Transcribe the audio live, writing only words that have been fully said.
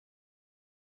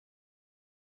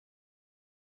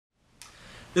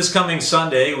This coming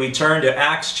Sunday, we turn to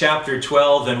Acts chapter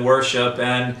 12 in worship,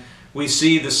 and we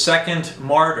see the second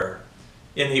martyr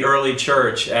in the early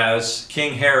church as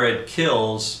King Herod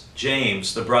kills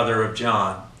James, the brother of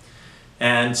John,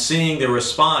 and seeing the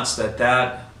response that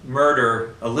that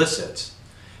murder elicits.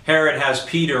 Herod has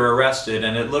Peter arrested,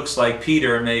 and it looks like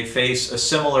Peter may face a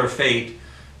similar fate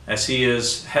as he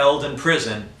is held in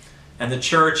prison, and the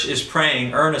church is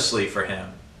praying earnestly for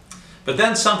him. But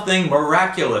then something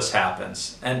miraculous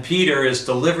happens, and Peter is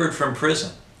delivered from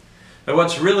prison. But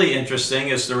what's really interesting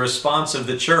is the response of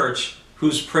the church,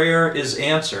 whose prayer is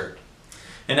answered.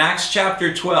 In Acts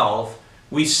chapter 12,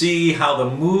 we see how the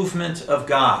movement of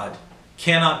God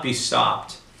cannot be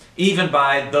stopped, even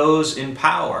by those in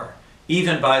power,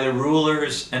 even by the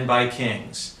rulers and by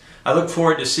kings. I look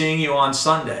forward to seeing you on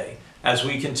Sunday as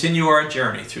we continue our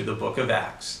journey through the book of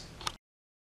Acts.